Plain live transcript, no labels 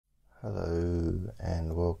Hello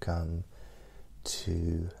and welcome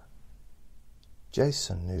to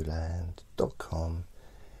jasonnewland.com.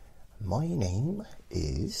 My name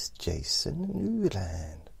is Jason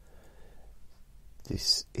Newland.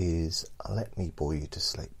 This is Let Me Bore You to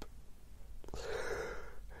Sleep.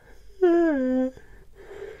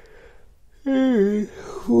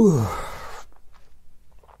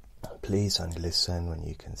 Please only listen when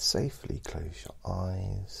you can safely close your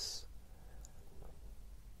eyes.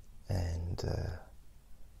 And I'd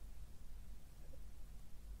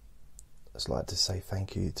just like to say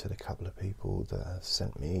thank you to the couple of people that have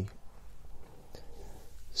sent me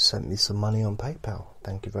some money on PayPal.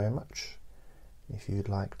 Thank you very much. If you'd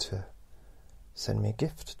like to send me a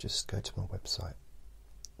gift, just go to my website.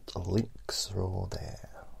 The links are all there.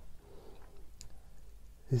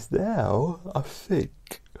 Is now, I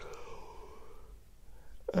think,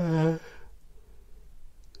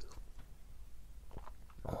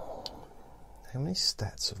 how many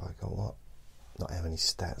stats have I got? What? Not how many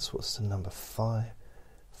stats. What's the number?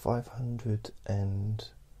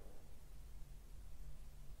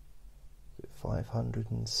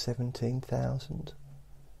 517,000.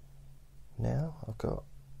 Now I've got.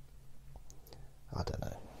 I don't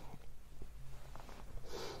know.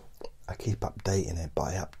 I keep updating it, but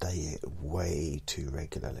I update it way too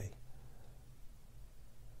regularly.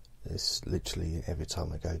 It's literally every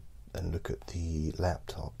time I go and look at the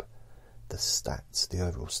laptop, the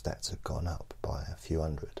overall stats have gone up by a few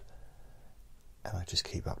hundred, and I just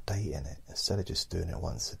keep updating it instead of just doing it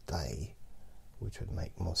once a day, which would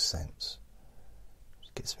make more sense.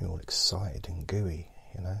 It gets me all excited and gooey,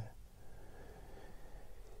 you know.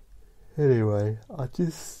 Anyway, I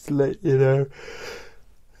just let you know.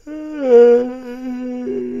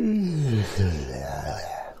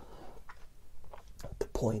 The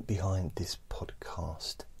point behind this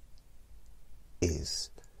podcast is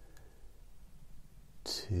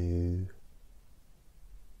to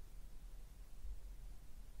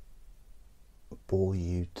bore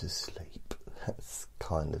you to sleep. That's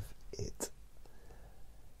kind of it.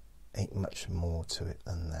 Ain't much more to it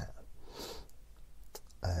than that.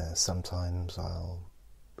 Sometimes I'll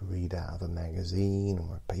read out of a magazine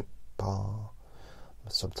or a paper.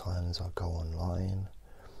 Sometimes I'll go online,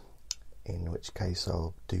 in which case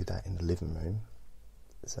I'll do that in the living room,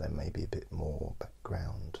 so there may be a bit more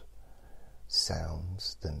background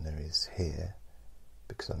sounds than there is here,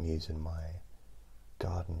 because I'm using my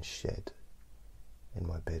garden shed in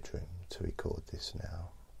my bedroom to record this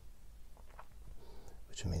now,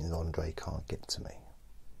 which means Andre can't get to me.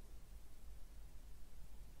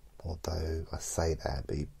 Although I say that,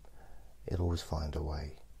 but he'll always find a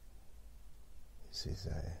way. He's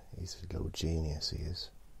a little genius, he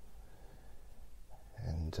is.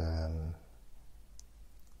 And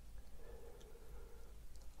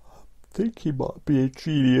I think he might be a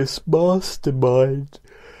genius mastermind.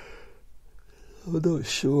 I'm not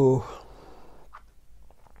sure.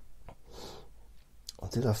 I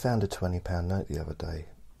found a £20 note the other day,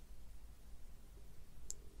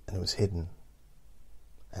 and it was hidden,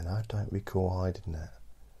 and I don't recall hiding that.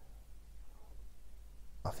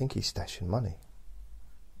 I think he's stashing money.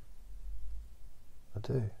 I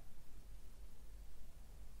do.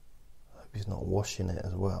 I hope he's not washing it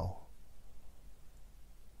as well.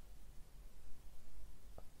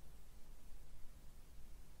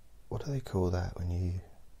 What do they call that when you...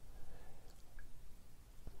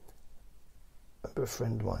 I remember a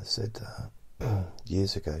friend of mine said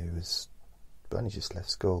years ago, he was only just left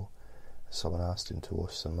school, someone asked him to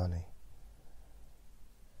wash some money,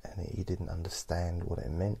 and he didn't understand what it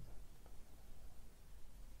meant.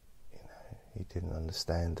 You know, he didn't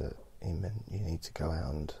understand that it meant you need to go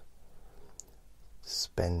out and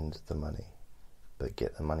spend the money, but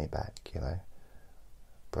get the money back, you know.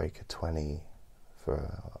 Break a 20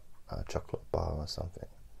 for a chocolate bar or something.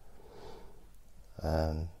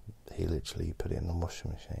 And he literally put it in the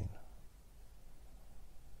washing machine.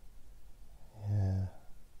 Yeah.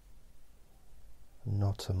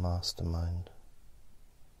 Not a mastermind.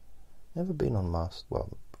 Never been on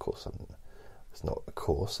well, of course it's not a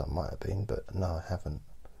course, I might have been, but no, I haven't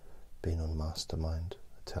been on Mastermind,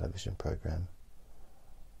 a television program.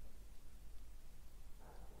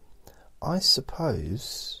 I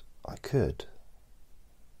suppose I could.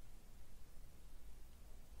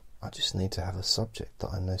 I just need to have a subject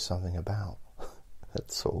that I know something about.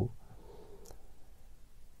 That's all.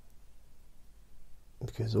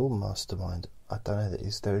 Because all Mastermind, I don't know, there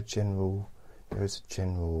is a general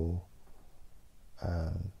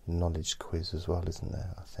knowledge quiz as well, isn't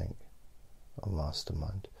there, I think, on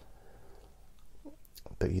Mastermind.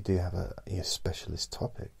 But you do have your specialist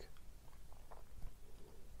topic.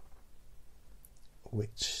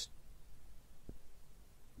 which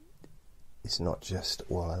is not just,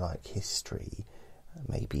 well, I like history,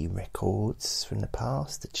 maybe records from the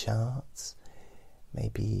past, the charts,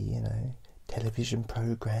 maybe, you know, television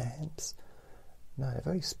programs. No, they're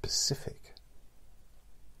very specific.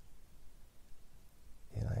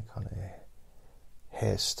 You know, kind of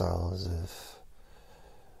hairstyles of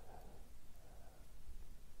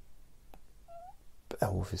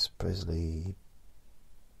Elvis Presley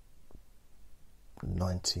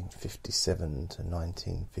 1957 to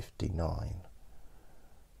 1959.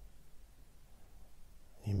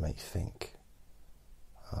 You may think,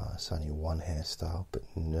 it's only one hairstyle, but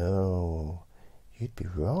no, you'd be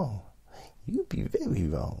wrong. You'd be very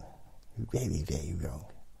wrong. Very, very wrong.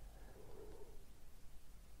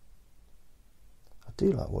 I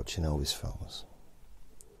do like watching Elvis films.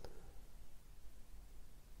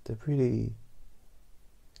 They're really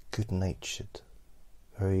good-natured,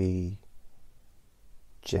 very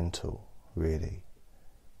gentle, really.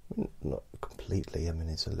 Not completely. I mean,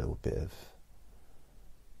 there's a little bit of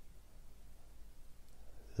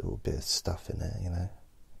stuff in there, you know.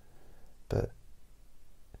 But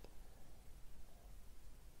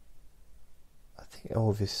I think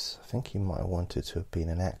Elvis, he might have wanted to have been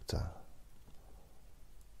an actor.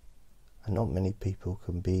 And not many people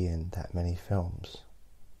can be in that many films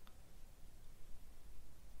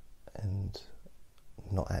and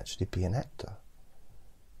not actually be an actor.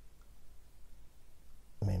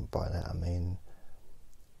 I mean, by that I mean,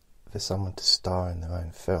 for someone to star in their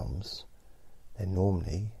own films, they're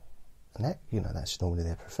normally that's normally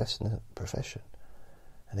their profession.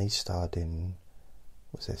 And he starred in,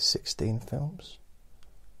 16 films?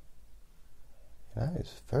 You know,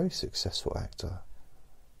 he's a very successful actor.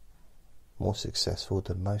 More successful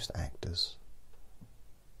than most actors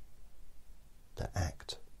that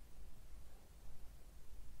act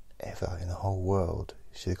ever in the whole world.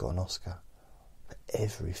 He should have got an Oscar for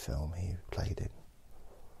every film he played in.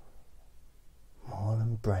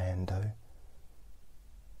 Marlon Brando.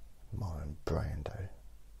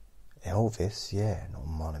 Elvis, yeah, not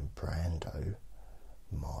Marlon Brando.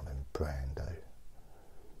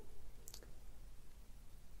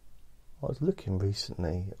 I was looking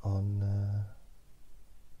recently on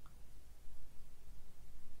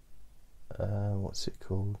what's it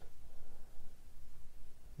called?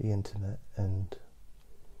 The internet, and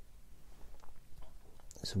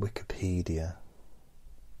it's Wikipedia.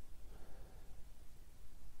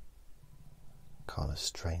 Kind of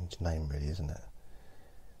strange name, really, isn't it?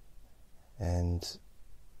 And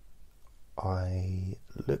I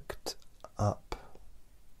looked up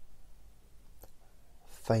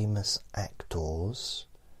famous actors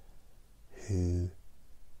who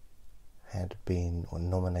had been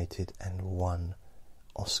nominated and won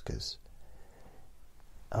Oscars.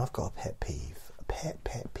 And I've got a pet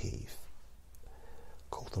peeve.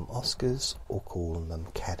 Call them Oscars or call them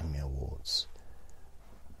Academy Awards.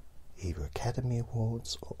 Either Academy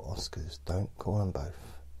Awards or Oscars. Don't call them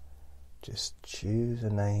both. Just choose a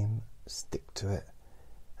name, stick to it,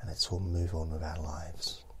 and let's all move on with our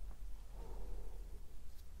lives.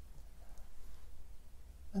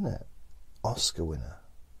 Isn't it? Oscar winner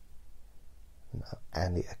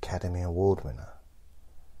and the Academy Award winner.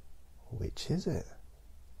 Which is it?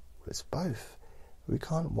 Well, it's both. We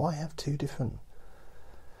can't. Why have two different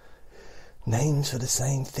names for the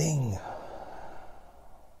same thing?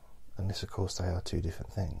 Unless, of course, they are two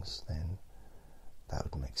different things, then that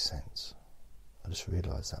would make sense. I just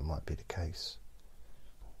realised that might be the case.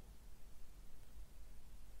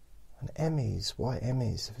 And Emmys, why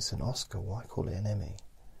Emmys? If it's an Oscar, why call it an Emmy?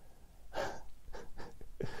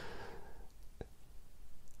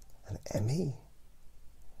 An Emmy?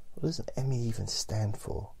 What does an Emmy even stand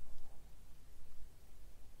for?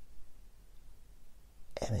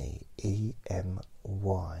 Emmy,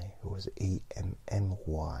 E-M-Y, or was it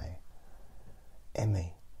E-M-M-Y?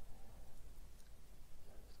 Emmy.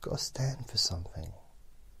 It's got to stand for something.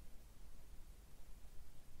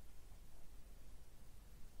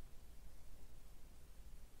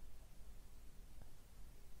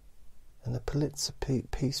 And the Pulitzer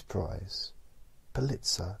Peace Prize,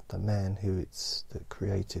 Pulitzer, the man that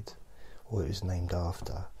created, or it was named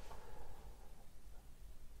after,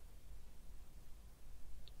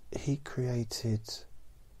 he created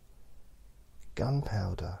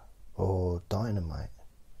gunpowder, or dynamite,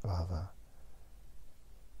 rather.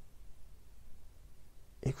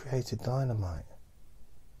 He created dynamite,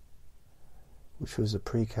 which was a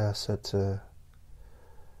precursor to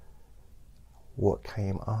what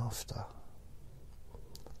came after.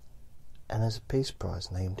 And there's a Peace Prize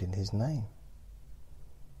named in his name.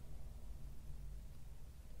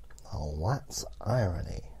 Oh That's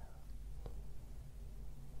irony.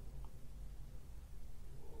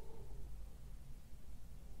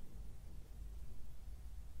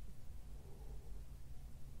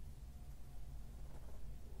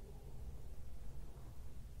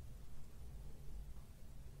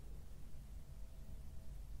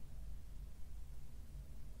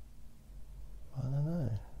 I don't know.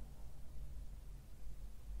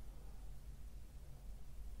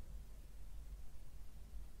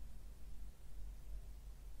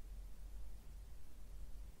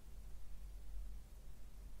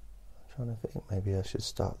 I'm trying to think, maybe I should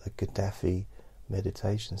start the Gaddafi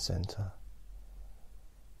Meditation Centre.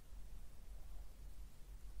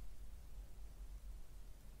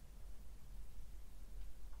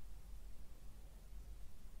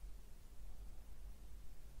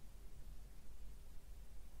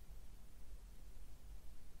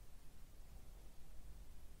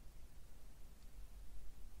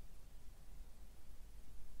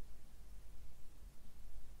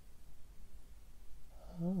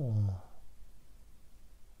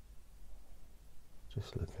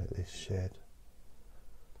 Just looking at this shed.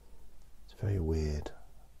 It's very weird.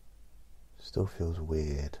 Still feels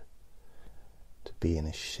weird to be in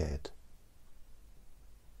a shed.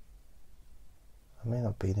 I mean,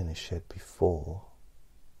 I've been in a shed before.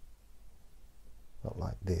 Not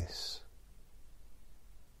like this.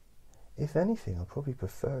 If anything, I'd probably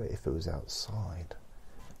prefer it if it was outside,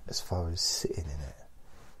 as far as sitting in it.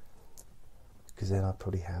 Because then I'd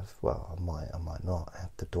probably have, well, I might not, have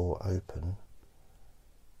the door open,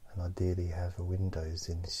 and ideally have windows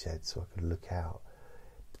in the shed so I could look out.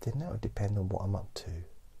 But then that would depend on what I'm up to.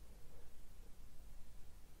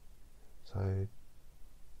 So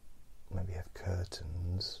maybe have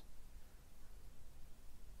curtains.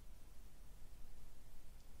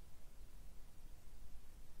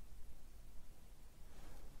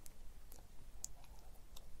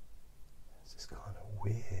 It's just kind of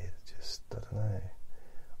weird, just, I don't know.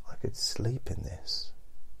 I could sleep in this.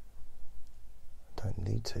 I don't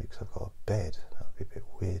need to because I've got a bed. That would be a bit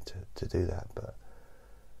weird to do that, but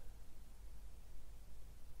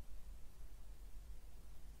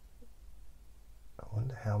I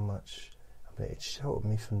wonder how much. I mean, it sheltered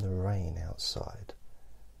me from the rain outside,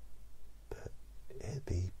 but it'd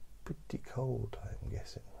be pretty cold, I'm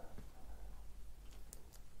guessing.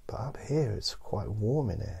 But up here it's quite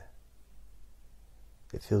warm in here.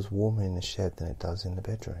 It feels warmer in the shed than it does in the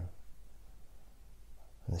bedroom.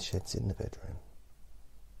 And the shed's in the bedroom.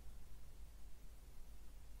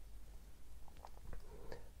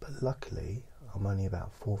 But luckily, I'm only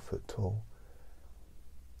about 4 foot tall.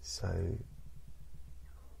 So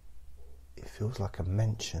it feels like a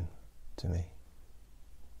mansion to me.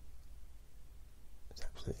 It's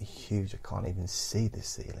absolutely huge. I can't even see the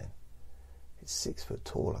ceiling. It's 6 foot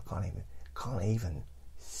tall. I can't even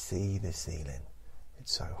see the ceiling.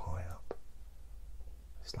 It's so high up.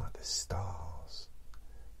 It's like the stars.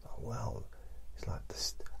 Oh, well, it's like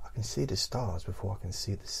I can see the stars before I can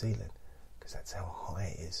see the ceiling, because that's how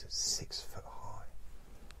high it is. It's 6 foot high.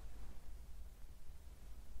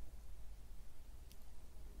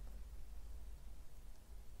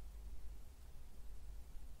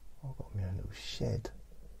 I've got my own little shed.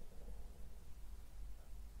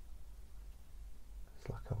 It's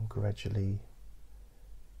like I'm gradually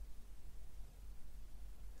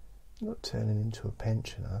not turning into a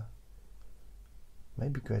pensioner,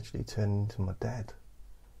 maybe gradually turning into my dad.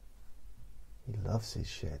 He loves his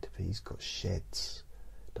shed, but he's got sheds.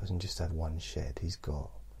 Doesn't just have one shed, he's got...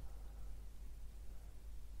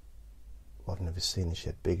 Well, I've never seen a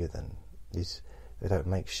shed bigger than this. They don't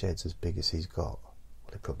make sheds as big as he's got. Well,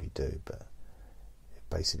 they probably do, but it'd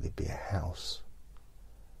basically be a house.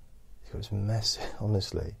 It was massive,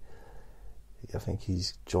 honestly. I think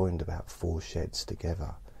he's joined about 4 sheds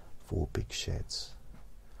together. 4 big sheds.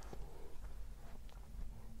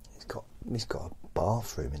 He's got a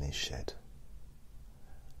bathroom in his shed.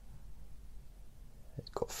 He's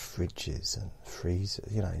got fridges and freezers.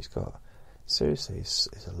 You know, he's got, seriously, it's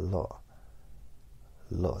a lot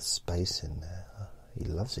of space in there. He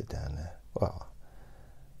loves it down there. Well,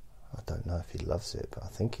 I don't know if he loves it, but I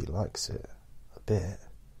think he likes it a bit.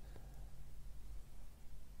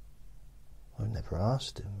 I've never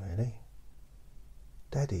asked him really.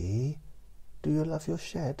 Daddy, do you love your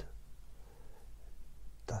shed?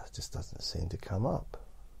 That just doesn't seem to come up,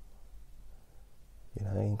 you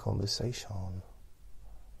know, in conversation.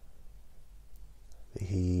 But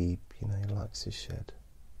he likes his shed.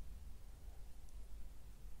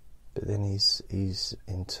 But then he's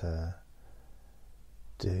into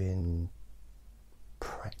doing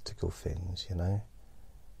practical things, you know.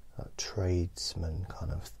 tradesman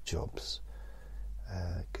kind of jobs,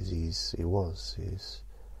 because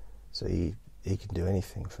so he can do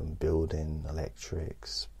anything from building,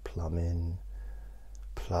 electrics, plumbing,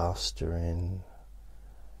 plastering,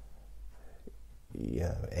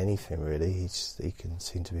 anything really. He can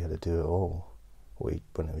seem to be able to do it all. When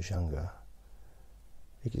he was younger,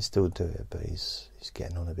 he can still do it, but he's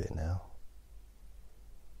getting on a bit now.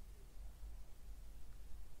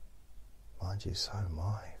 Mind you, so am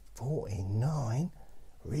I. 49?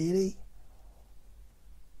 Really?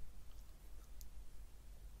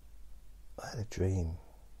 I had a dream.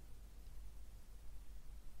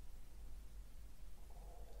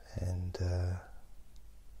 And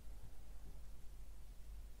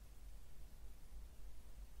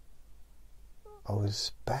I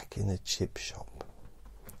was back in the chip shop.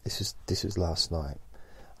 This was last night.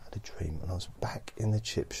 I had a dream, and I was back in the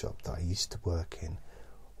chip shop that I used to work in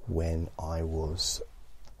when I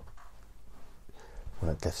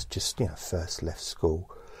first left school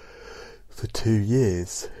for 2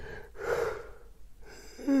 years.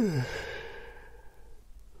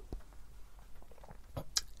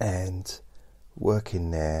 And working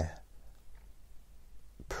there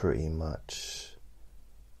pretty much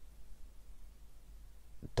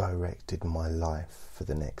directed my life for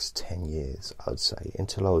the next 10 years, I'd say,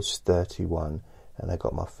 until I was 31 and I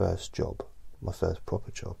got my first job, my first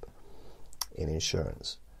proper job in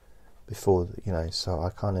insurance. Before, so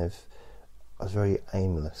I was very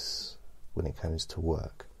aimless when it comes to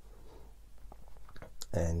work.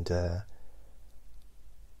 And I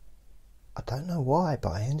don't know why, but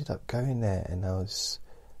I ended up going there, and I was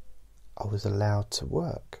allowed to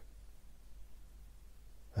work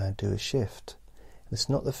and do a shift. And it's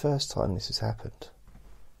not the first time this has happened.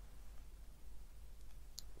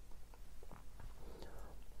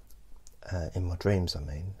 In my dreams, I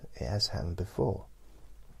mean, it has happened before.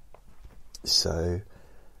 So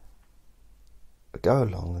I go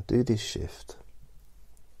along and do this shift,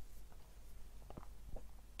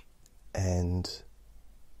 and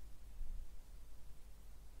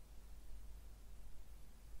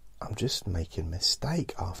I'm just making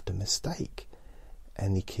mistake after mistake,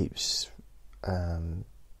 and he keeps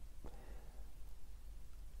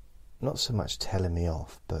not so much telling me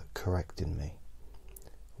off, but correcting me,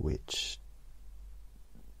 which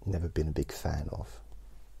never been a big fan of.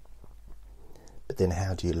 But then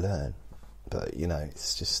how do you learn? But it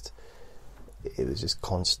was just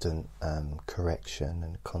constant correction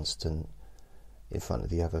and constant in front of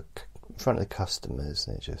the customers,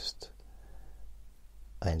 and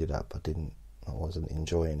I ended up I wasn't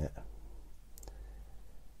enjoying it.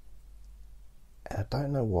 And I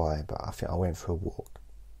don't know why, but I think I went for a walk,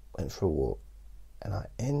 and I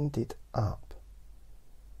ended up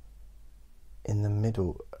in the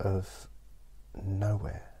middle of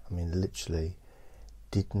nowhere. I mean, literally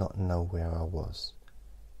did not know where I was.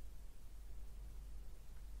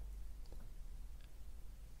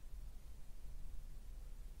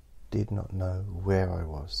 Did not know where I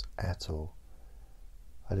was at all.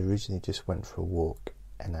 I'd originally just went for a walk,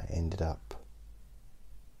 and I ended up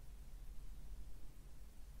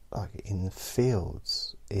like in the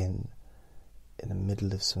fields, in the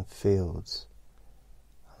middle of some fields.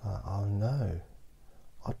 I'm like, oh no,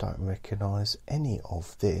 I don't recognise any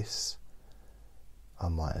of this. I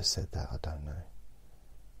might have said that, I don't know.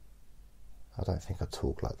 I don't think I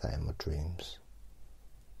talk like that in my dreams.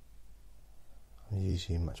 I'm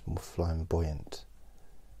usually much more flamboyant,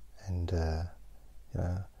 and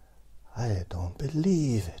I don't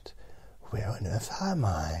believe it. Where on earth am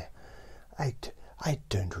I? I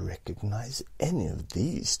don't recognise any of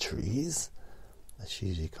these trees. That's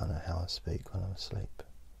usually kind of how I speak when I'm asleep.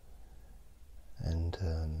 And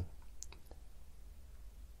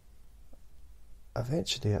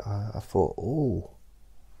eventually I thought,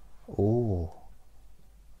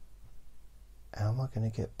 how am I going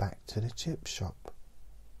to get back to the chip shop?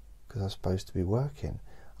 Because I was supposed to be working.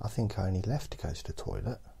 I think I only left to go to the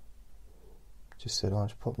toilet. Just said, I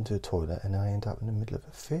just popped into the toilet, and I end up in the middle of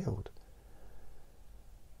a field.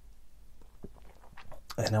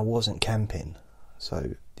 And I wasn't camping,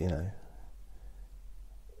 so, and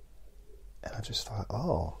I just thought,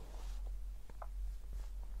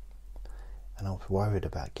 and I was worried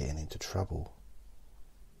about getting into trouble.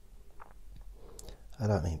 I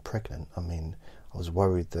don't mean pregnant, I mean, I was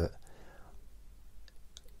worried that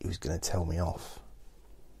he was going to tell me off.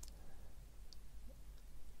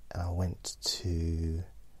 And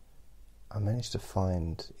I managed to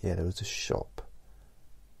find, there was a shop,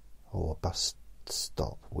 or a bus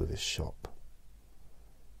stop with a shop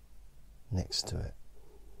next to it.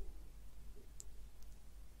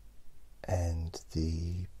 And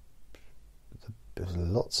the there was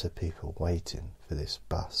lots of people waiting for this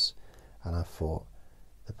bus, and I thought,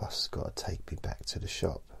 the bus has got to take me back to the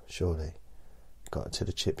shop, surely. Got to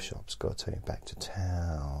the chip shops, got to take me back to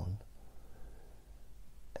town.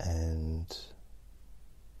 And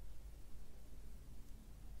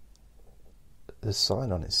the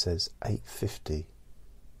sign on it says 8:50.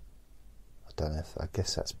 I don't know if, I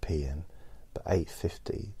guess that's PM, but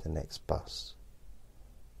 8:50 the next bus.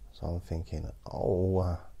 So I'm thinking,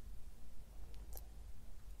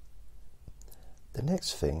 the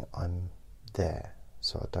next thing, I'm there,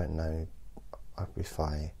 so I don't know if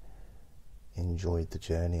I enjoyed the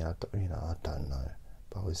journey. I don't know,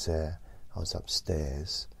 but I was there. I was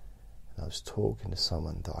upstairs, and I was talking to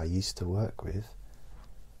someone that I used to work with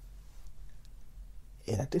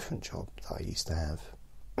in a different job that I used to have.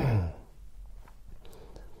 And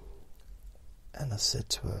I said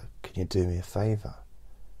to her, can you do me a favour?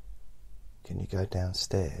 Can you go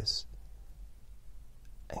downstairs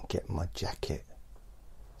and get my jacket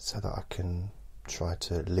so that I can try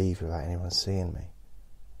to leave without anyone seeing me?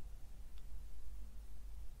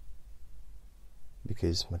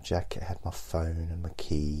 Because my jacket had my phone and my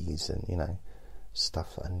keys and,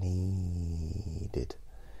 stuff that I needed.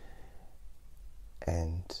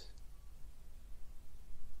 And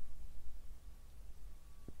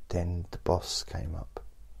then the boss came up,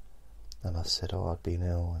 and I said, I'd been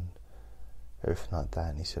ill and everything like that,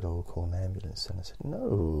 and he said, we'll call an ambulance. And I said,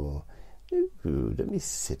 no, don't be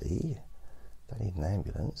silly, don't need an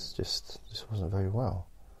ambulance, just wasn't very well.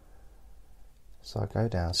 So I go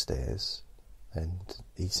downstairs, and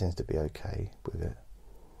he seems to be okay with it,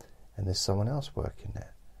 and there's someone else working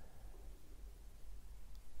there,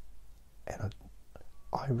 and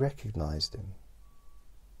I recognised him,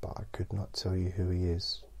 but I could not tell you who he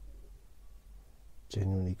is.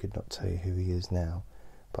 Genuinely could not tell you who he is now,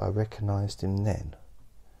 but I recognised him then.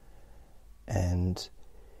 And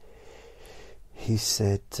he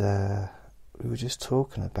said, we were just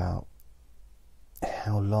talking about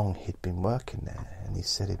how long he'd been working there, and he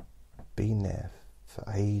said he'd been there for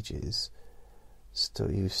ages.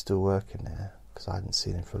 He was still working there, because I hadn't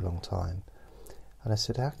seen him for a long time. And I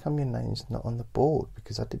said, how come your name's not on the board?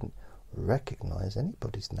 Because I didn't recognise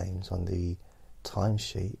anybody's names on the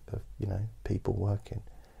timesheet of, people working.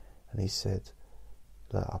 And he said,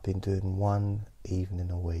 look, I've been doing one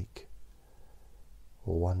evening a week,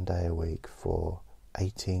 or one day a week for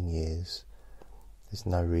 18 years. There's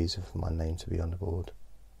no reason for my name to be on the board.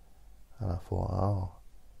 And I thought,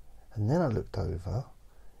 And then I looked over,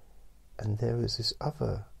 and there was this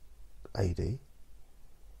other lady,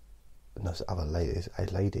 a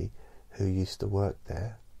lady who used to work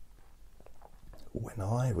there when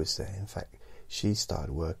I was there. In fact, she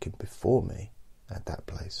started working before me at that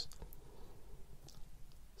place.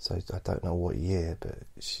 So I don't know what year, but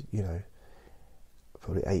she,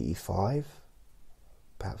 probably 85,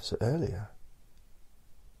 perhaps earlier.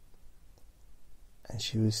 And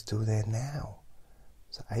she was still there now.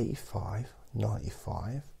 So 85,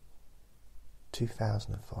 95,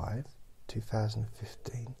 2005,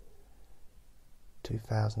 2015,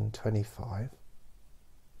 2025,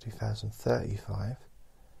 2035,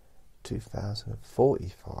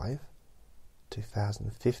 2045,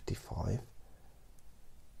 2055.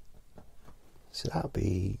 So that'll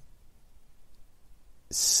be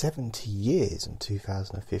 70 years in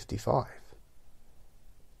 2055.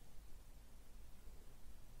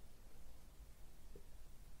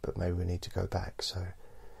 But maybe we need to go back. So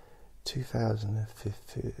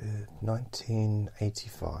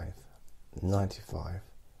 1985, 95,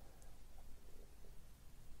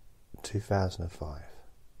 2005,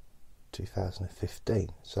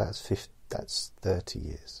 2015. So that's 30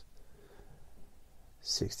 years.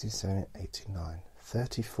 67, 89,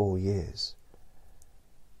 34 years.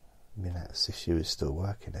 I mean, that's if she was still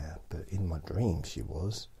working there, but in my dream she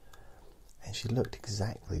was, and she looked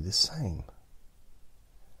exactly the same.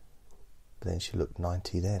 But then she looked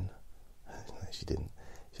 90 then. No, she didn't.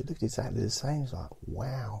 She looked exactly the same. It's like,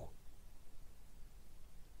 wow.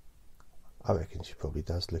 I reckon she probably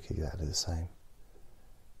does look exactly the same.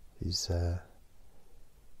 She's,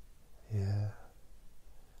 yeah.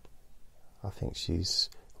 I think she's...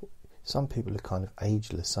 Some people are kind of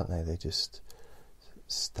ageless, aren't they? They just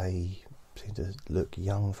seem to look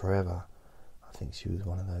young forever. I think she was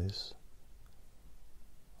one of those.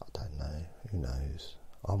 I don't know. Who knows?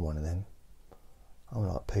 I'm one of them. I'm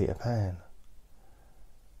like Peter Pan.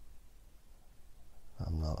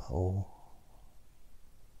 I'm not all...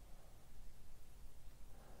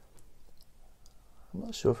 I'm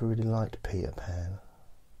not sure if I really liked Peter Pan.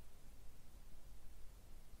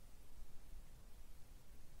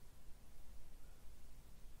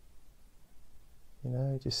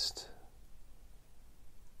 just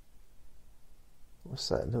what's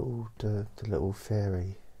that the little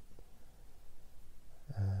fairy?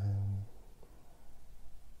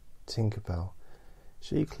 Tinkerbell.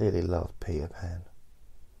 She clearly loved Peter Pan.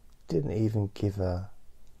 Didn't give her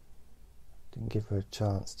a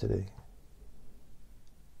chance, did he?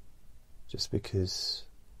 Just because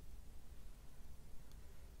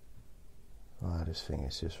I just think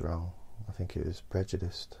it's just wrong. I think it was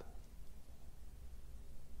prejudiced.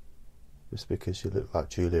 Just because you look like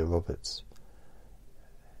Julia Roberts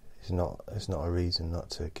it's not a reason not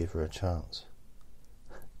to give her a chance.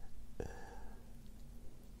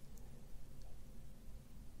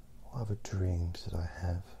 What other dreams did I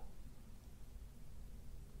have?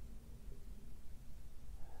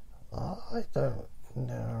 I don't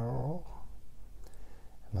know.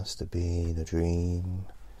 It must have been a dream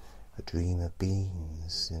of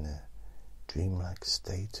beings in a dreamlike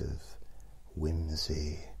state of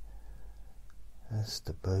whimsy as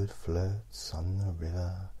the boat floats on the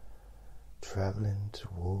river, travelling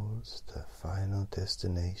towards the final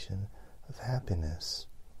destination of happiness,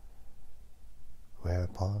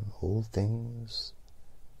 whereupon all things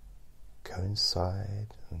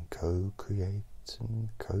coincide and co-create and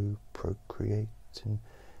co-procreate and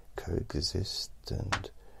coexist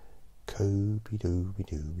and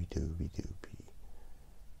co-be-dooby-dooby-dooby-dooby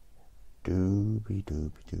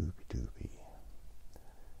dooby-dooby-dooby-dooby.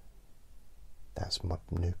 That's my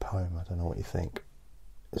new poem. I don't know what you think.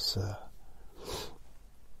 It's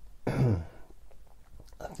I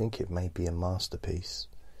think it may be a masterpiece,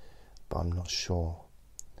 but I'm not sure.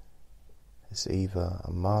 It's either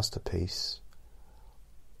a masterpiece,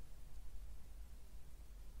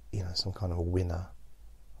 some kind of a winner,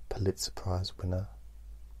 Pulitzer Prize winner,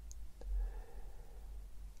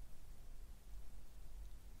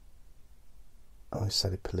 I always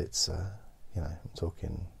say Pulitzer, I'm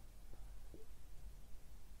talking,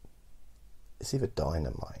 it's either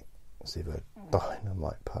dynamite, it's either a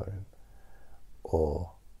dynamite poem,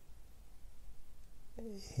 or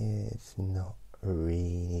it's not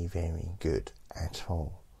really very good at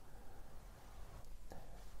all.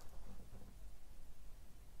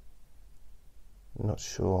 Not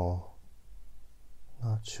sure,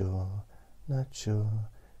 not sure, not sure,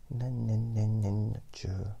 not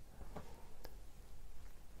sure.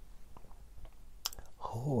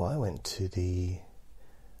 Oh, I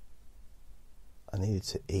needed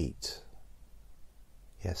to eat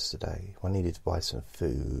yesterday. I needed to buy some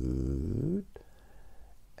food,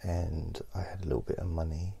 and I had a little bit of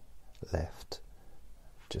money left,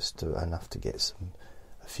 just enough to get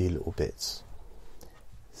a few little bits.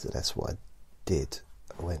 So that's what I did.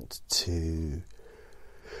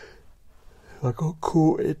 I got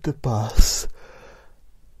caught in the bus,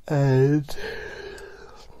 and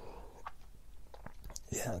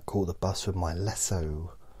I caught the bus with my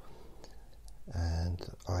lasso, and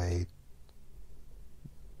I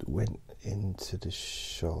went into the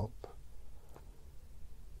shop.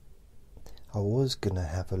 I was going to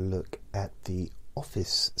have a look at the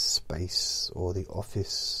office space, or the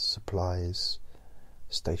office supplies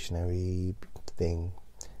stationery thing.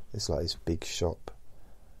 It's like this big shop.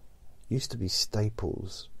 Used to be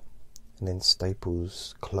Staples, and then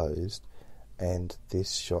Staples closed, and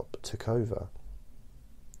this shop took over.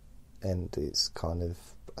 And it's kind of,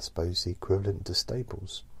 I suppose, the equivalent to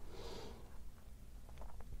Staples.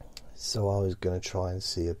 So I was going to try and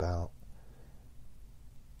see about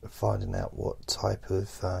finding out what type of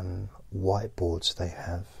whiteboards they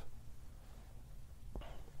have,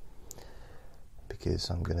 because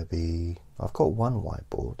I've got one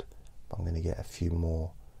whiteboard, but I'm going to get a few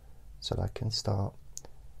more so that I can start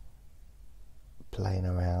playing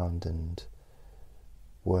around and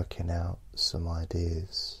working out some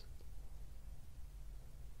ideas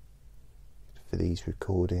for these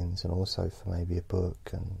recordings, and also for maybe a book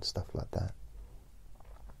and stuff like that.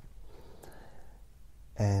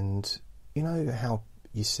 And you know how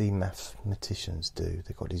you see mathematicians do?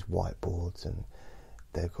 They've got these whiteboards and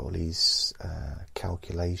they've got all these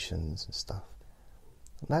calculations and stuff.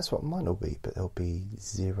 And that's what mine will be, but there'll be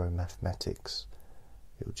zero mathematics.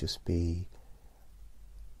 It'll just be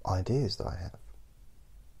ideas that I have.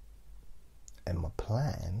 And my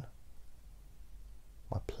plan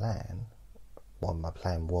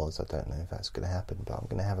was, I don't know if that's going to happen, but I'm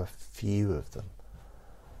going to have a few of them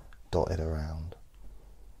dotted around,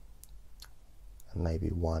 and maybe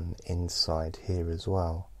one inside here as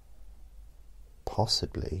well.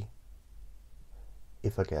 Possibly,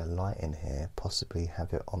 if I get a light in here, possibly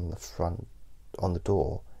have it on the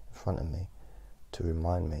door in front of me, to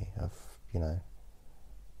remind me of,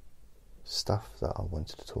 stuff that I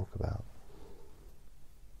wanted to talk about.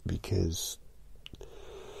 because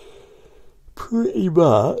pretty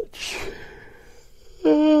much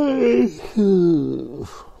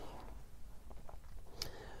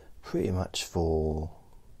for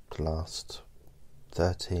the last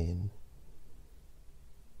 13,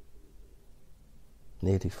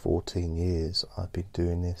 nearly 14 years, I've been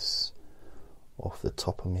doing this off the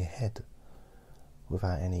top of my head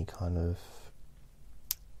without any kind of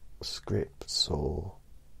scripts or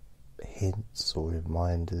hints or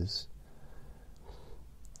reminders.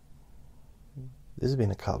 There's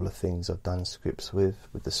been a couple of things I've done scripts with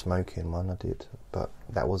the smoking one I did, but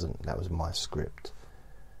that was my script.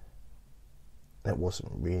 It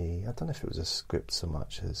wasn't really, I don't know if it was a script so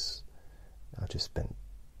much as I just spent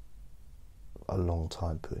a long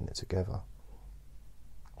time putting it together.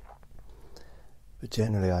 But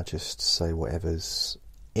generally I just say whatever's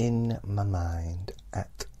in my mind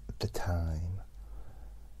at the time,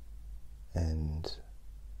 and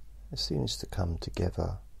it seems to come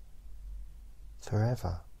together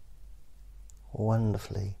forever,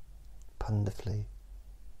 wonderfully, wonderfully.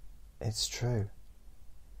 It's true.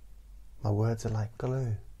 My words are like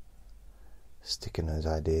glue, sticking those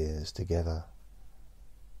ideas together,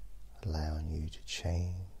 allowing you to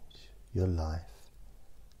change your life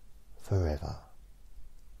forever.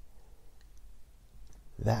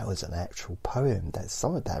 That was an actual poem.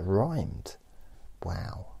 Some of that rhymed.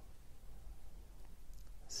 Wow.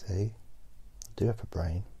 See, I do have a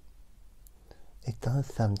brain. It does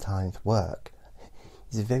sometimes work.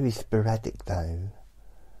 It's very sporadic though.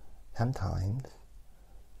 Sometimes.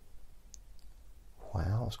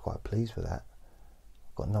 Wow, I was quite pleased with that.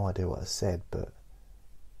 I've got no idea what I said, but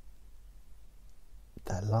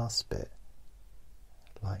that last bit,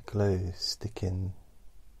 like glue, sticking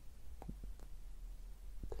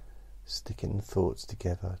thoughts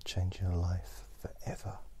together, changing your life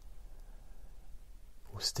forever,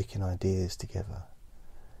 or sticking ideas together.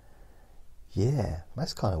 Yeah,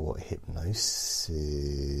 that's kind of what hypnosis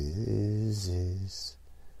is.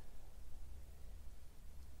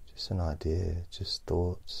 Just an idea, just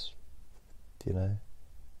thoughts, you know.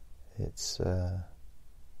 It's I'm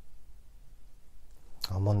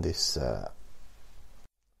on this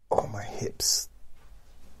my hips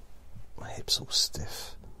all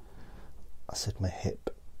stiff. I said my hip.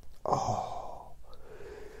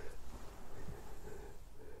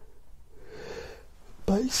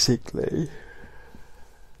 Basically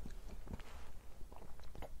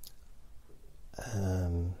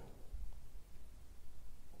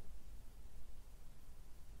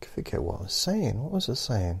forget what I was saying. What was I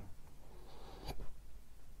saying?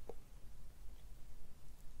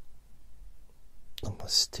 And my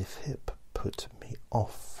stiff hip put me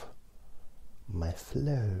off my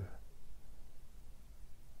flow,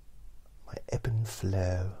 my ebb and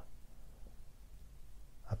flow,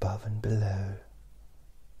 above and below.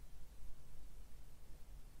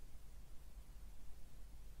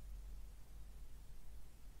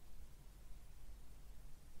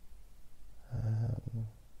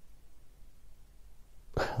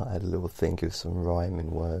 I had a little think of some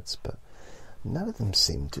rhyming words, but none of them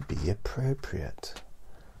seemed to be appropriate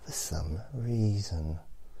for some reason.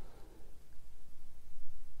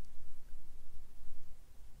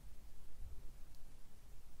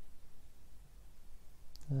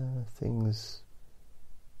 Things.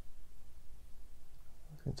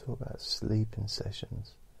 I can talk about sleeping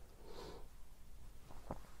sessions.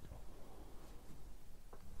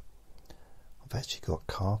 I've actually got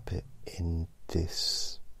carpet in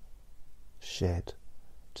this shed,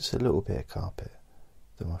 just a little bit of carpet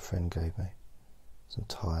that my friend gave me, some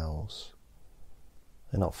tiles.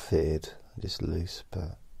 They're not fitted, they're just loose,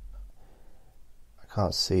 but I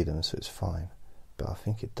can't see them, so it's fine. But I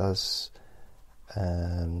think it does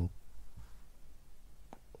I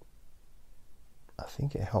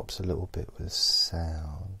think it helps a little bit with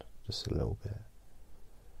sound, just a little bit.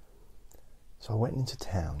 So I went into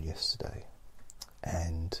town yesterday,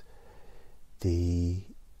 and I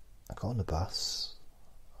got on the bus.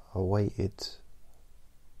 I waited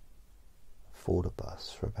for the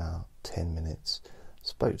bus for about 10 minutes,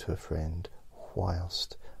 spoke to a friend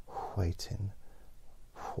whilst waiting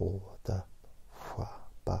for the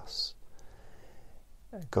bus.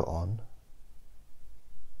 I got on,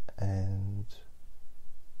 and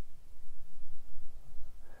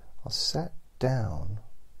I sat down.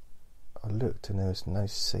 I looked, and there was no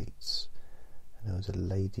seats, and there was a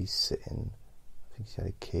lady sitting, I think she had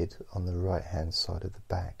a kid, on the right hand side of the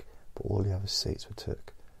back, but all the other seats were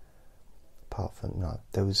took. Apart from, no,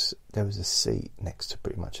 there was a seat next to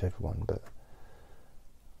pretty much everyone, but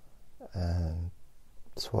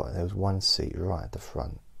there was one seat right at the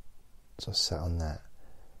front, so I sat on that.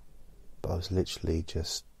 but I was literally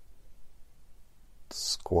just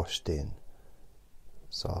squashed in.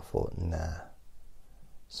 So I thought, nah.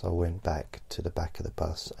 So I went back to the back of the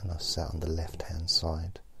bus and I sat on the left-hand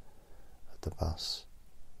side of the bus.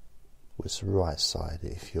 It's the right side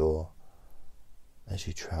as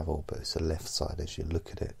you travel, but it's the left side as you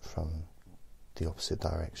look at it from the opposite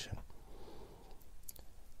direction.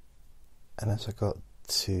 And as I got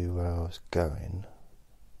to where I was going,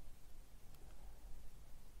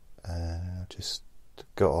 I just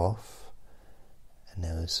got off, and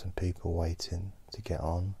there was some people waiting to get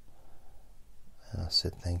on, and I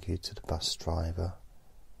said thank you to the bus driver.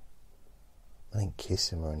 I didn't kiss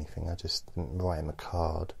him or anything, I just didn't write him a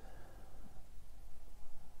card.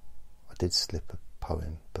 I did slip a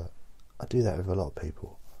poem, but I do that with a lot of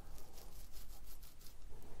people.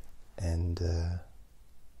 And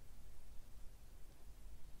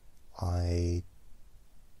I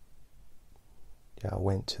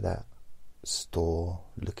went to that store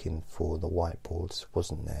looking for the whiteboards. It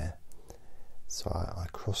wasn't there, so I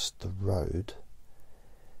crossed the road.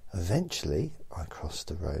 Eventually I crossed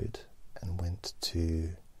the road and went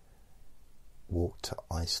to walk to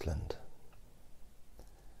Iceland,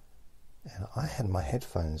 and I had my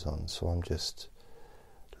headphones on, so I'm just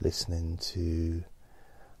listening to,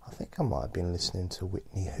 I think I might have been listening to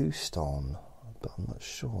Whitney Houston, but I'm not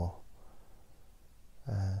sure.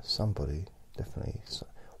 Somebody, definitely,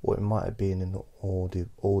 or it might have been an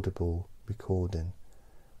audible recording.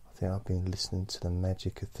 I think I've been listening to The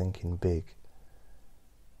Magic of Thinking Big.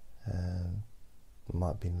 Might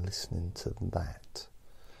have been listening to that.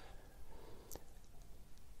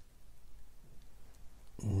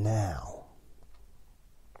 Now,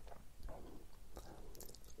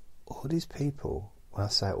 all these people, when I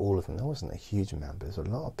say all of them, there wasn't a huge amount, but there's a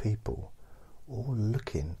lot of people all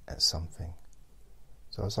looking at something.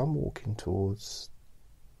 So as I'm walking towards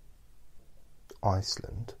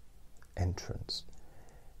Iceland entrance,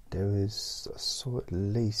 I saw at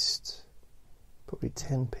least probably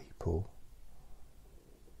 10 people,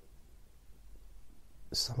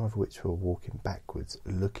 some of which were walking backwards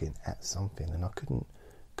looking at something, and I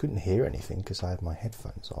couldn't hear anything because I had my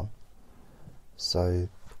headphones on. So,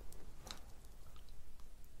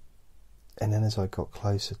 and then as I got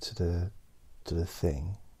closer to the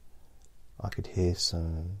thing, I could hear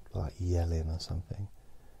some like yelling or something.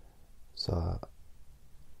 So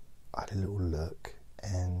I had a little look,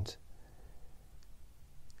 and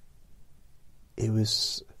it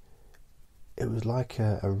was like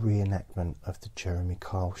a reenactment of the Jeremy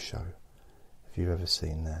Kyle show, if you've ever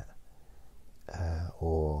seen that,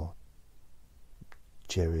 or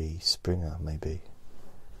Jerry Springer maybe.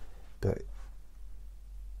 But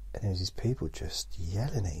and there was these people just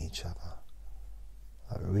yelling at each other,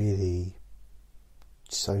 like really.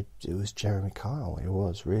 So it was Jeremy Kyle, it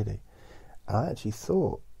was really. And I actually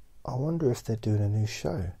thought, I wonder if they're doing a new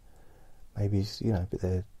show. Maybe, but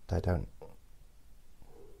they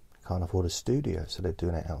can't afford a studio, so they're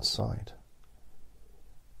doing it outside.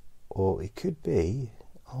 Or it could be,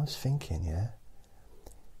 I was thinking,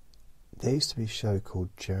 there used to be a show called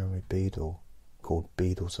Jeremy Beadle, called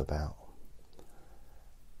Beadle's About.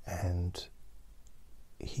 And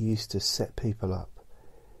he used to set people up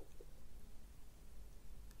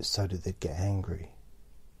so that they'd get angry.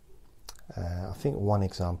 I think one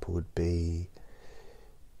example would be,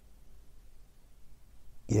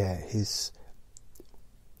 that's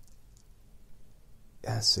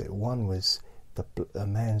it. One was a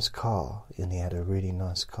man's car, and he had a really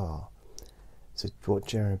nice car. So what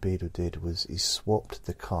Jeremy Beadle did was he swapped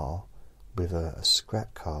the car with a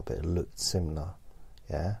scrap car, but it looked similar,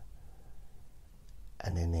 and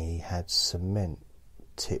then he had cement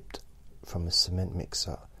tipped from a cement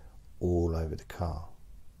mixer all over the car.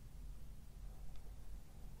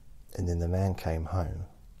 And then the man came home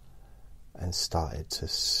and started to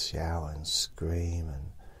shout and scream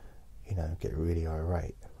and, get really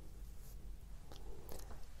irate.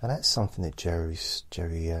 And that's something that Jeremy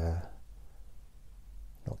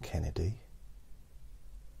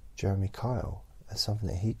Kyle, that's something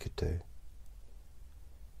that he could do.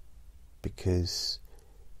 Because,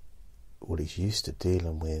 he's used to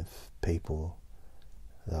dealing with people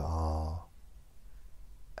that are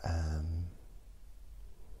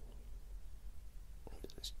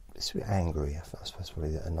it's a bit angry. I suppose that's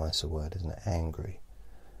probably a nicer word, isn't it? Angry.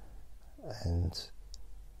 And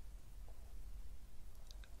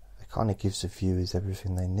it kind of gives the viewers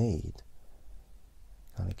everything they need.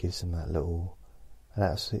 Kind of gives them that little, and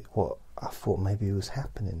that's what I thought maybe was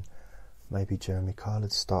happening. Maybe Jeremy Kyle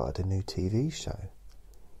had started a new TV show,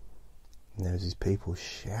 and there was these people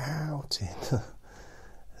shouting.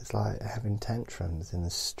 It's like having tantrums in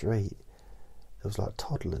the street, It was like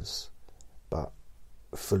toddlers, but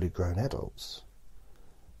fully grown adults,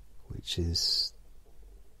 which is,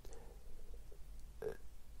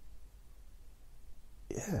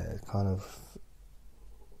 yeah, kind of,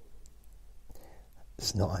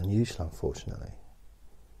 it's not unusual, unfortunately.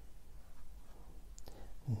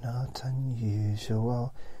 Not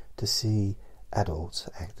unusual to see adults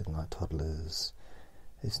acting like toddlers.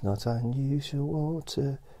 It's not unusual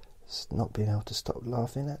to not being able to stop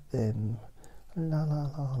laughing at them. La la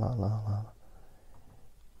la la la la.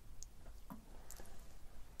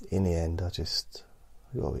 In the end, I got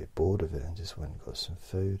a bit bored of it and just went and got some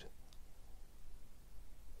food.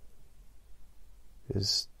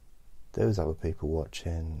 Because there was other people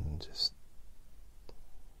watching, and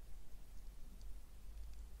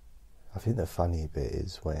I think the funny bit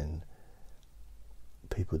is when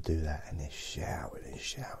people do that and they're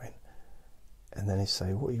shouting, and then they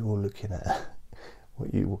say, "What are you all looking at?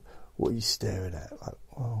 What are you staring at?" Like,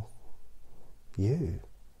 well, you.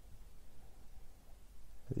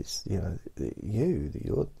 It's, you,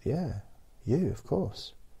 of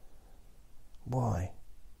course. Why?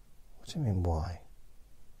 What do you mean, why?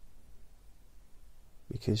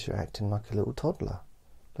 Because you're acting like a little toddler,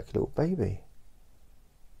 like a little baby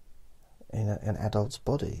in an adult's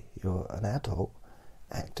body. You're an adult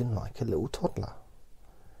acting like a little toddler,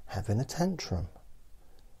 having a tantrum.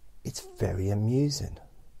 It's very amusing.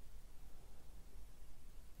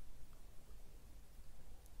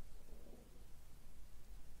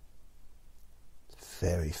 It's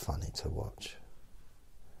very funny to watch.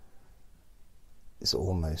 It's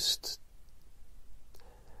almost,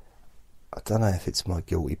 I don't know if it's my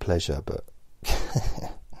guilty pleasure, but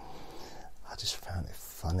I just found it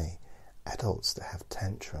funny. Adults that have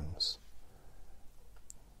tantrums.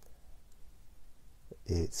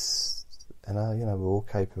 And we're all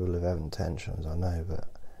capable of having tantrums, I know, but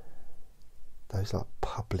those like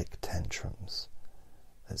public tantrums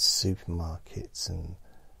at supermarkets, and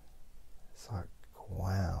it's like,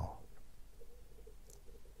 wow,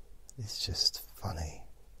 it's just funny.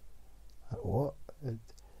 Like, what?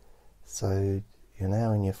 So you're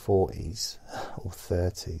now in your 40s or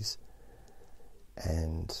 30s,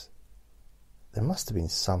 and there must have been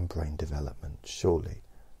some brain development, surely,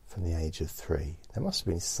 from the age of 3. There must have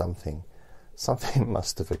been something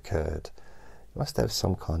must have occurred. You must have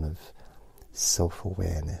some kind of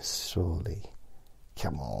self-awareness, surely.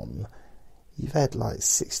 Come on. You've had like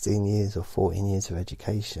 16 years or 14 years of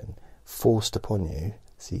education forced upon you.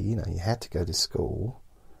 So, you had to go to school.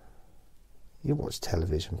 You watch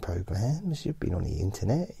television programs, you've been on the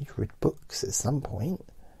internet, you've read books at some point.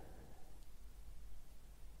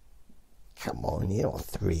 Come on, you're not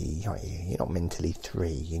 3, are you? You're not mentally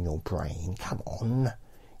 3 in your brain. Come on.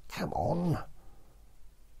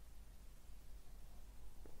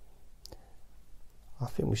 I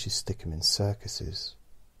think we should stick them in circuses.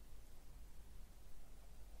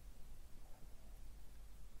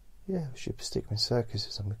 Yeah, we should stick them in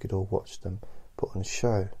circuses and we could all watch them put on a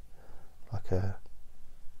show. Like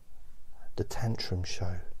the tantrum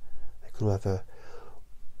show. They could have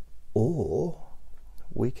or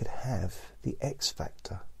we could have the X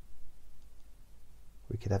Factor.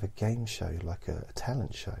 We could have a game show, like a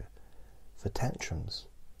talent show for tantrums.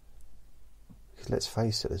 Because let's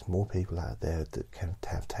face it, there's more people out there that can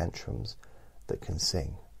have tantrums that can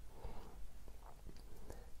sing.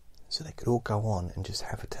 So they could all go on and just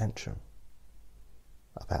have a tantrum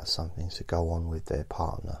about something to go on with their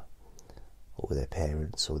partner, or with their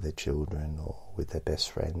parents, or their children, or with their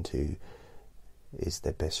best friend, who is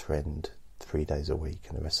their best friend 3 days a week,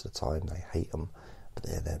 and the rest of the time they hate them, but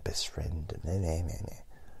they're their best friend.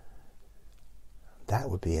 That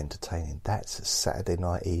would be entertaining. That's a Saturday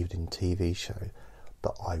night evening TV show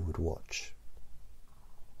that I would watch.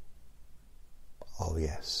 Oh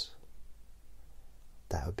yes,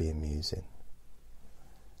 that would be amusing.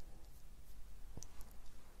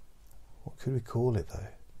 What could we call it though?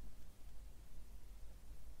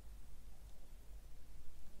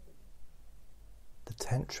 The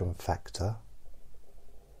Tantrum Factor.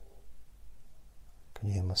 Can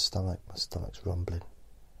you hear my stomach? My stomach's rumbling.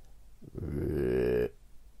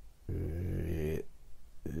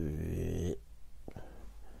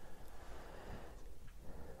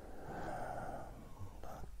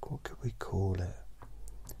 What could we call it?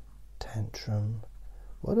 Tantrum.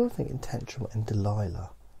 Why do I think in Tantrum and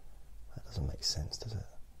Delilah? That doesn't make sense, does it?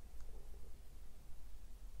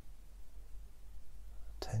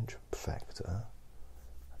 Tantrum Factor.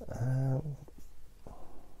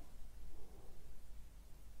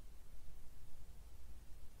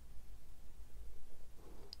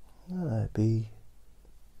 No, it'd be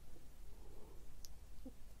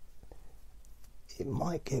It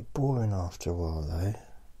might get boring after a while though,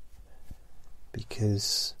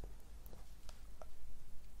 because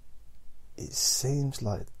it seems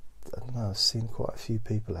like, I don't know, I've seen quite a few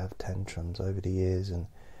people have tantrums over the years, and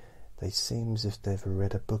they seem as if they've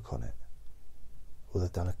read a book on it, or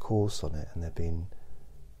they've done a course on it, and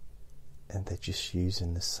they're just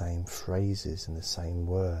using the same phrases and the same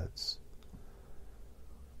words.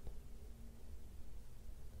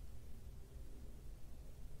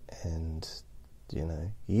 And, you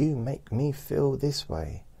know, you make me feel this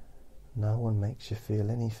way. No one makes you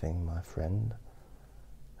feel anything, my friend.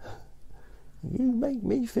 You make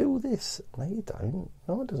me feel this. No, you don't.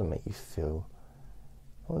 No one doesn't make you feel.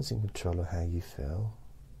 No one's in control of how you feel.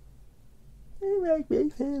 You make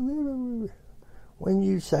me feel. When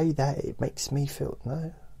you say that, it makes me feel.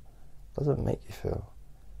 No, it doesn't make you feel.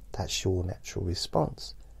 That's your natural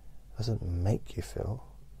response. It doesn't make you feel.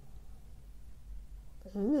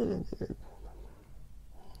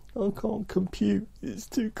 I can't compute. It's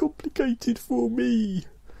too complicated for me.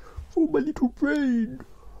 For my little brain.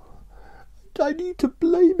 I need to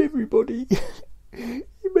blame everybody.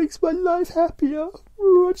 It makes my life happier.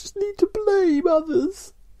 I just need to blame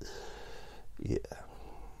others. Yeah.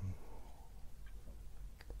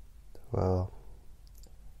 Well,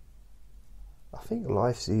 I think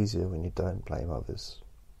life's easier when you don't blame others,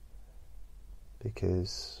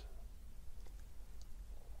 because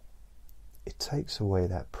it takes away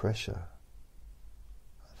that pressure.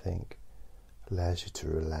 I think allows you to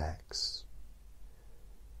relax,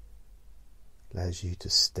 allows you to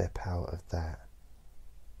step out of that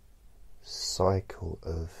cycle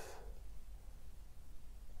of,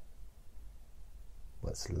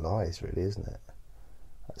 well, it's lies really, isn't it?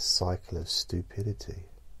 That cycle of stupidity,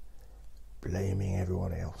 blaming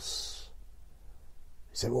everyone else.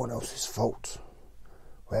 It's everyone else's fault.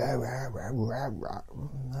 No,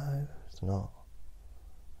 it's not.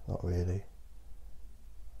 Not really.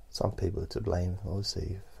 Some people are to blame,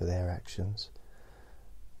 obviously, for their actions,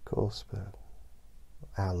 of course, but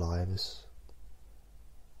our lives,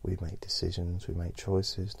 we make decisions, we make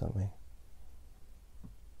choices, don't we?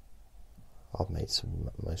 I've made some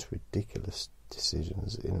most ridiculous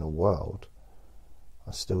decisions in the world.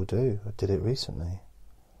 I still do. I did it recently.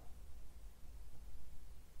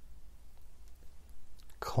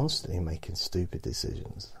 Constantly making stupid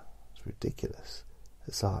decisions. It's ridiculous.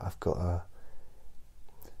 It's like perhaps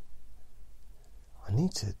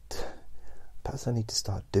I need to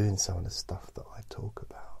start doing some of the stuff that I talk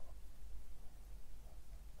about.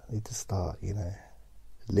 I need to start,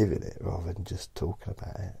 living it rather than just talking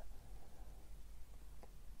about it.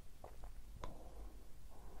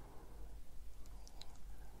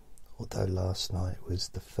 Although last night was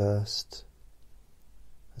the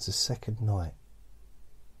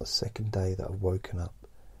second day that I've woken up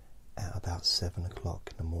at about 7 o'clock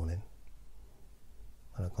in the morning,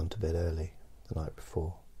 and I've gone to bed early the night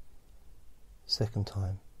before. Second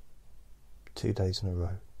time, 2 days in a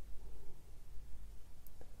row.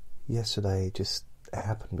 Yesterday it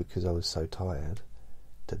happened because I was so tired.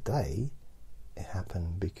 Today it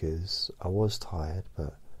happened because I was tired,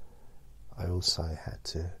 but I also had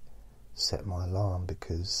to set my alarm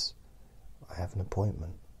because I have an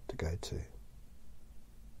appointment to go to,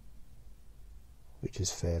 which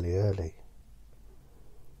is fairly early.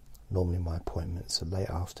 Normally my appointments are late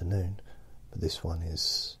afternoon, but this one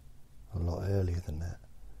is a lot earlier than that.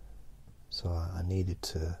 So I needed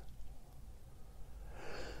to,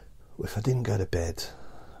 if I didn't go to bed,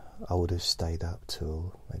 I would have stayed up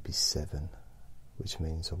till maybe 7, which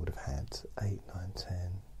means I would have had 8, 9,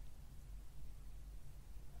 10,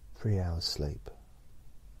 3 hours sleep,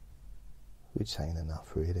 which ain't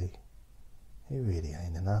enough really. It really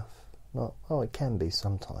ain't enough. It can be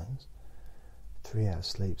sometimes. 3 hours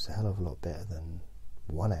sleep's a hell of a lot better than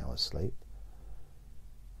 1 hour sleep,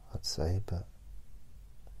 I'd say, but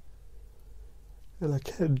I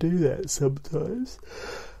can do that sometimes.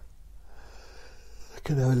 I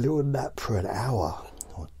can have a little nap for an hour,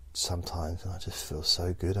 or sometimes, and I just feel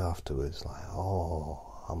so good afterwards, like, oh,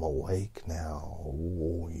 I'm awake now.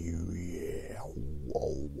 Oh, yeah.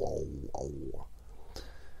 Oh.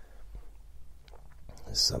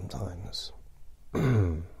 Sometimes.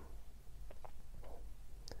 Then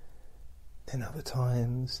other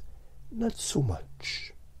times, not so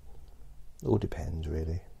much. All depends,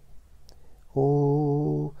 really.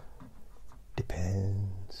 All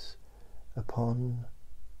depends upon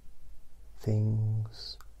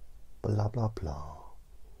things, blah, blah, blah.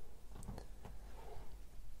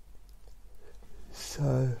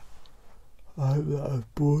 So, I hope that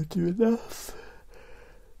I've bored you enough.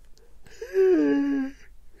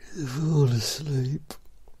 Fall asleep.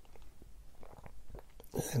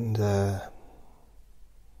 And I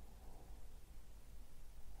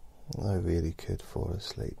really could fall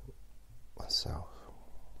asleep myself.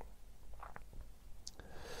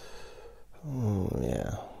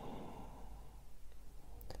 Yeah.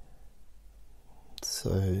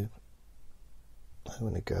 So I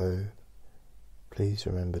want to go. Please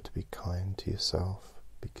remember to be kind to yourself,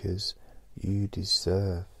 because you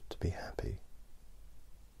deserve to be happy.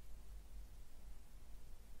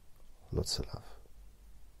 Lots of love.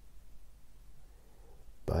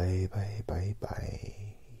 Bye, bye, bye,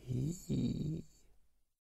 bye.